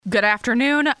Good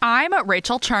afternoon, I'm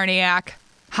Rachel Charniak.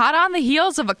 Hot on the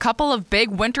heels of a couple of big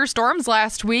winter storms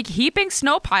last week, heaping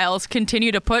snow piles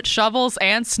continue to put shovels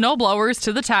and snowblowers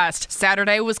to the test.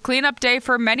 Saturday was cleanup day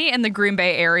for many in the Green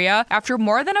Bay area after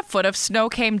more than a foot of snow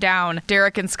came down.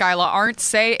 Derek and Skyla Arndt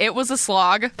say it was a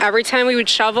slog. Every time we would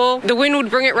shovel, the wind would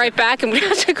bring it right back and we'd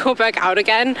have to go back out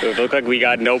again. It looked like we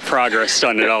got no progress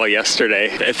done at all yesterday.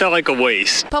 It felt like a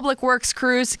waste. Public Works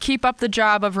crews keep up the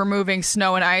job of removing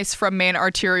snow and ice from main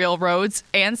arterial roads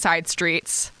and side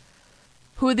streets.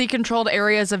 Houthi-controlled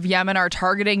areas of Yemen are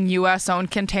targeting U.S.-owned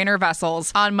container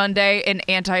vessels. On Monday, an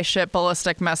anti-ship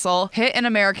ballistic missile hit an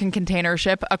American container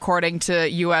ship, according to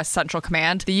U.S. Central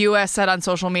Command. The U.S. said on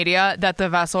social media that the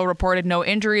vessel reported no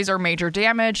injuries or major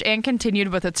damage and continued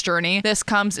with its journey. This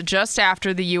comes just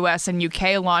after the U.S. and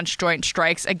U.K. launched joint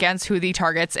strikes against Houthi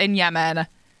targets in Yemen.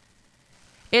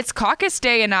 It's caucus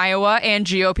day in Iowa, and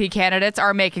GOP candidates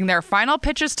are making their final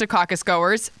pitches to caucus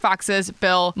goers. Fox's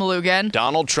Bill Malugin.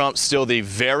 Donald Trump's still the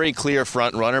very clear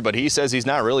front runner, but he says he's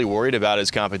not really worried about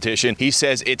his competition. He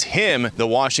says it's him the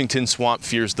Washington swamp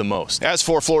fears the most. As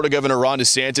for Florida Governor Ron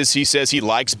DeSantis, he says he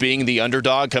likes being the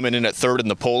underdog, coming in at third in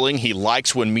the polling. He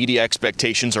likes when media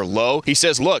expectations are low. He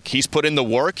says, look, he's put in the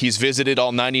work. He's visited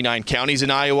all 99 counties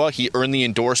in Iowa. He earned the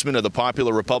endorsement of the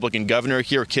popular Republican governor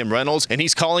here, Kim Reynolds, and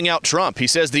he's calling out Trump. He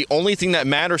says the only thing that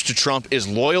matters to Trump is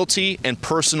loyalty and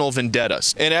personal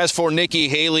vendettas. And as for Nikki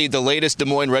Haley, the latest Des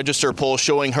Moines Register poll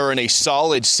showing her in a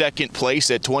solid second place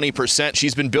at 20%.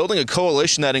 She's been building a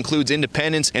coalition that includes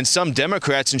independents and some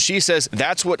Democrats, and she says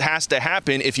that's what has to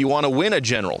happen if you want to win a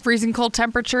general. Freezing cold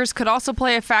temperatures could also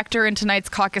play a factor in tonight's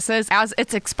caucuses, as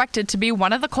it's expected to be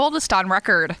one of the coldest on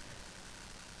record.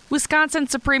 Wisconsin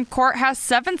Supreme Court has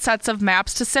 7 sets of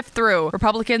maps to sift through.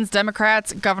 Republicans,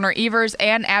 Democrats, Governor Evers,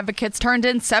 and advocates turned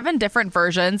in 7 different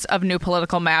versions of new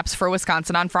political maps for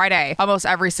Wisconsin on Friday. Almost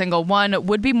every single one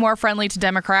would be more friendly to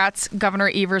Democrats.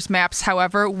 Governor Evers' maps,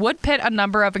 however, would pit a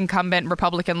number of incumbent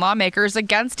Republican lawmakers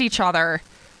against each other.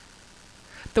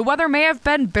 The weather may have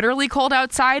been bitterly cold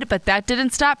outside, but that didn't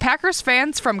stop Packers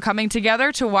fans from coming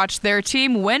together to watch their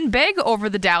team win big over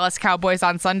the Dallas Cowboys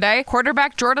on Sunday.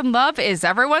 Quarterback Jordan Love is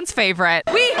everyone's favorite.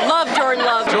 We love Jordan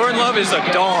Love. Jordan Love is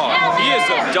a dog. He is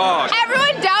a dog.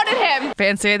 Everyone doubted him.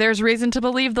 Fans say there's reason to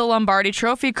believe the Lombardi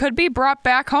Trophy could be brought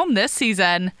back home this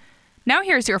season. Now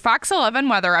here's your Fox 11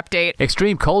 weather update.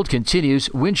 Extreme cold continues.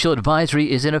 Wind chill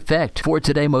advisory is in effect. For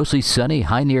today, mostly sunny,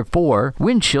 high near 4.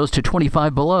 Wind chills to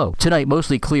 25 below. Tonight,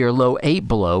 mostly clear, low 8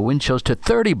 below. Wind chills to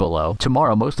 30 below.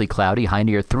 Tomorrow, mostly cloudy, high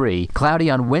near 3.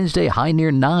 Cloudy on Wednesday, high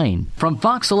near 9. From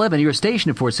Fox 11, your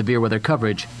station for severe weather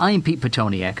coverage, I'm Pete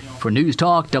Petoniak. For News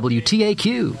Talk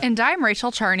WTAQ. And I'm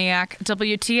Rachel Charniak.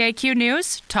 WTAQ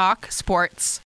News Talk Sports.